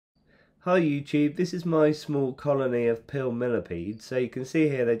Hi YouTube, this is my small colony of pill millipedes. So you can see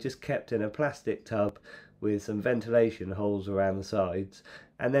here they're just kept in a plastic tub with some ventilation holes around the sides,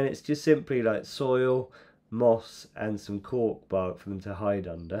 and then it's just simply like soil, moss and some cork bark for them to hide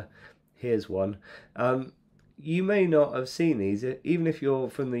under. Here's one. You may not have seen these, even if you're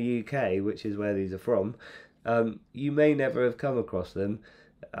from the UK, which is where these are from. You may never have come across them.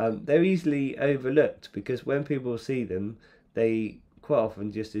 They're easily overlooked because when people see them, they quite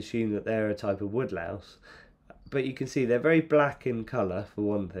often just assume that they're a type of woodlouse. But you can see they're very black in colour, for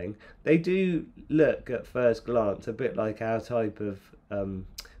one thing. They do look at first glance a bit like our type of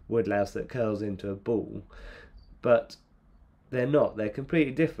woodlouse that curls into a ball, but they're not. They're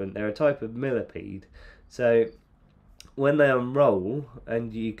completely different. They're a type of millipede. So when they unroll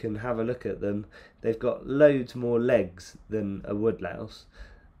and you can have a look at them, they've got loads more legs than a woodlouse.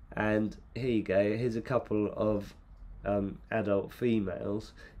 And here you go, here's a couple of adult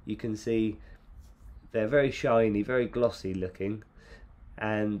females. You can see they're very shiny, very glossy looking,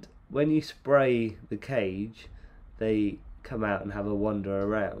 and when you spray the cage they come out and have a wander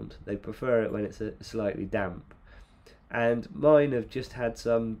around. They prefer it when it's slightly damp, and mine have just had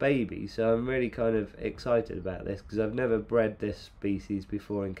some babies, so I'm really kind of excited about this because I've never bred this species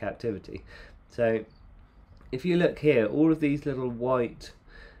before in captivity. So if you look here, all of these little white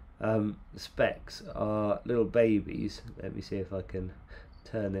specks are little babies. Let me see if I can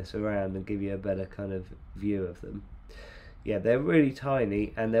turn this around and give you a better kind of view of them. Yeah, they're really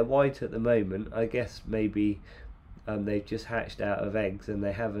tiny and they're white at the moment. I guess maybe they've just hatched out of eggs and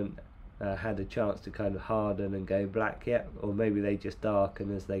they haven't had a chance to kind of harden and go black yet, or maybe they just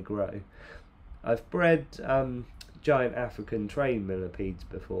darken as they grow. I've bred giant African train millipedes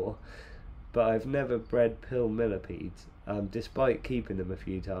before, but I've never bred pill millipedes, despite keeping them a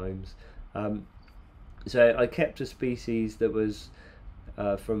few times. So I kept a species that was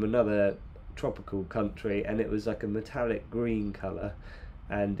from another tropical country, and it was like a metallic green colour,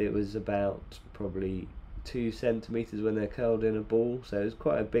 and it was about probably 2 centimetres when they're curled in a ball, so it was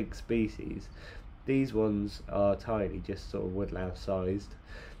quite a big species. These ones are tiny, just sort of woodlouse sized,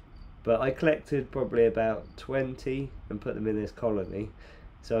 but I collected probably about 20 and put them in this colony.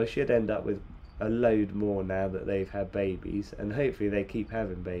 So I should end up with a load more now that they've had babies, and hopefully they keep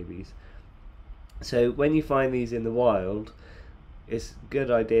having babies. So when you find these in the wild, it's a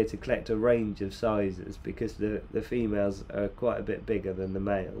good idea to collect a range of sizes because the females are quite a bit bigger than the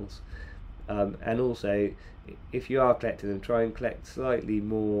males. And also, if you are collecting them, try and collect slightly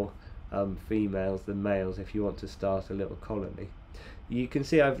more females than males if you want to start a little colony. You can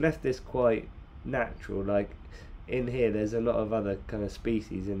see I've left this quite natural, like in here there's a lot of other kind of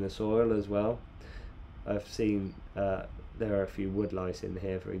species in the soil as well. I've seen there are a few woodlice in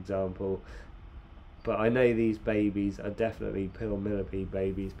here, for example, but I know these babies are definitely pill millipede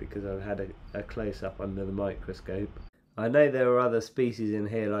babies because I've had a close-up under the microscope. I know there are other species in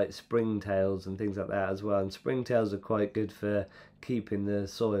here like springtails and things like that as well, and springtails are quite good for keeping the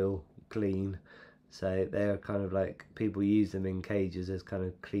soil clean, so they're kind of like, people use them in cages as kind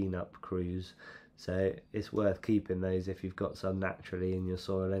of clean-up crews. So it's worth keeping those if you've got some naturally in your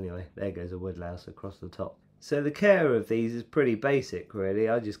soil anyway. There goes a woodlouse across the top. So the care of these is pretty basic really.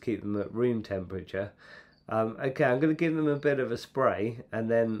 I just keep them at room temperature. Okay, I'm going to give them a bit of a spray and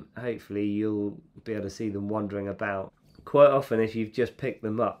then hopefully you'll be able to see them wandering about. Quite often if you've just picked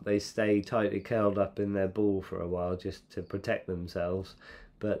them up, they stay tightly curled up in their ball for a while just to protect themselves.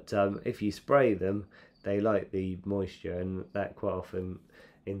 But if you spray them, they like the moisture, and that quite often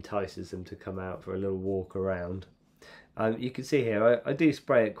entices them to come out for a little walk around. You can see here I do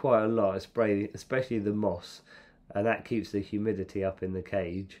spray it quite a lot. I spray especially the moss, and that keeps the humidity up in the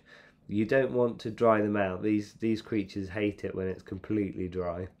cage. You don't want to dry them out. These creatures hate it when it's completely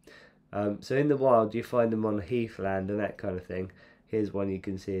dry. So in the wild you find them on heathland and that kind of thing. Here's one you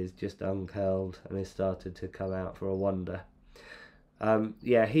can see is just uncurled and has started to come out for a wander.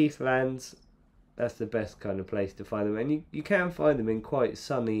 Yeah, heathlands, that's the best kind of place to find them, and you can find them in quite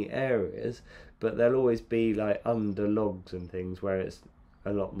sunny areas, but they'll always be like under logs and things where it's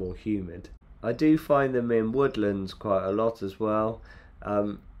a lot more humid. I do find them in woodlands quite a lot as well,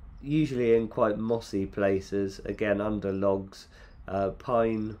 usually in quite mossy places, again under logs.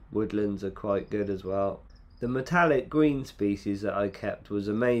 Pine woodlands are quite good as well. The metallic green species that I kept was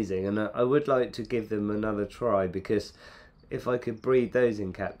amazing, and I would like to give them another try because if I could breed those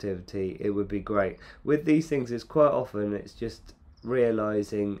in captivity it would be great. With these things it's quite often it's just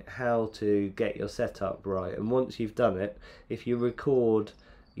realising how to get your setup right, and once you've done it, if you record,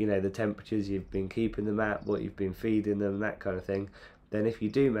 you know, the temperatures you've been keeping them at, what you've been feeding them, that kind of thing, then if you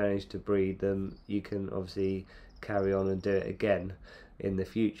do manage to breed them you can obviously carry on and do it again. in the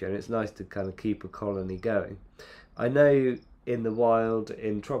future, and it's nice to kind of keep a colony going. I know in the wild,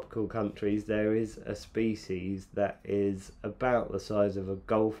 in tropical countries, there is a species that is about the size of a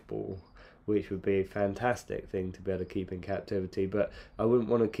golf ball, which would be a fantastic thing to be able to keep in captivity, but I wouldn't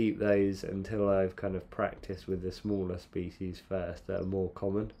want to keep those until I've kind of practiced with the smaller species first that are more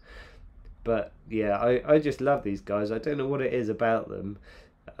common. But yeah, I just love these guys. I don't know what it is about them.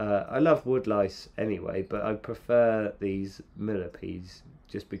 I love woodlice anyway, but I prefer these millipedes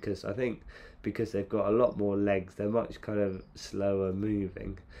just because I think because they've got a lot more legs, they're much kind of slower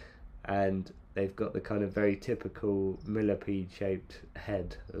moving, and they've got the kind of very typical millipede shaped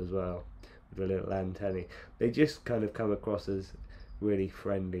head as well with the little antennae. They just kind of come across as really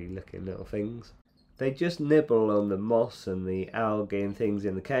friendly looking little things. They just nibble on the moss and the algae and things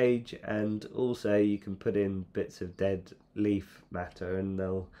in the cage, and also you can put in bits of dead leaf matter and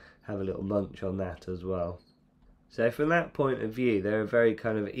they'll have a little munch on that as well. So from that point of view, they're a very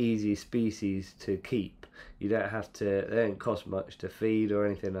kind of easy species to keep. You don't have to, they don't cost much to feed or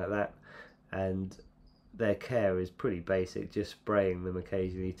anything like that, and their care is pretty basic, just spraying them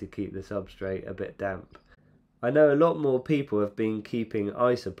occasionally to keep the substrate a bit damp. I know a lot more people have been keeping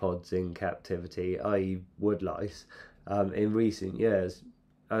isopods in captivity, i.e. woodlice, in recent years.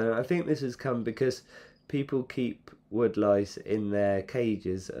 And I think this has come because people keep woodlice in their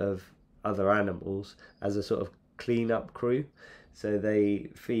cages of other animals as a sort of clean-up crew. So they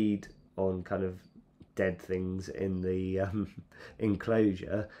feed on kind of dead things in the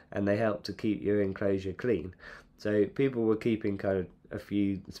enclosure, and they help to keep your enclosure clean. So people were keeping kind of a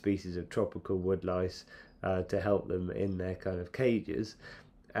few species of tropical woodlice to help them in their kind of cages,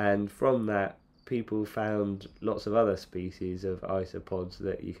 and from that people found lots of other species of isopods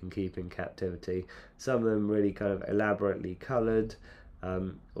that you can keep in captivity. Some of them really kind of elaborately coloured,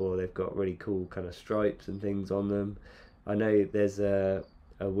 or they've got really cool kind of stripes and things on them. I know there's a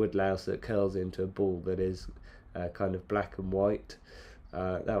woodlouse that curls into a ball that is kind of black and white.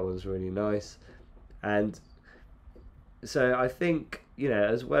 That one's really nice. And so I think, you know,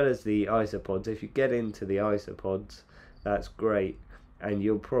 as well as the isopods, if you get into the isopods, that's great, and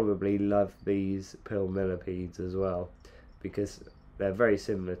you'll probably love these pill millipedes as well, because they're very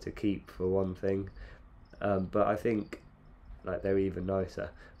similar to keep for one thing, but I think like they're even nicer.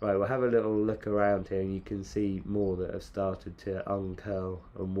 Right, we'll have a little look around here and you can see more that have started to uncurl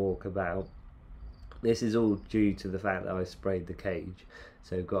and walk about. This is all due to the fact that I sprayed the cage.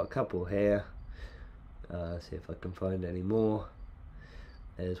 So we've got a couple here. See if I can find any more.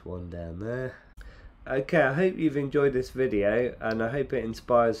 There's one down there. Okay, I hope you've enjoyed this video, and I hope it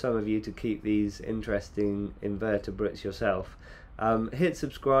inspires some of you to keep these interesting invertebrates yourself. Hit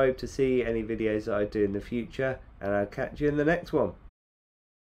subscribe to see any videos that I do in the future, and I'll catch you in the next one.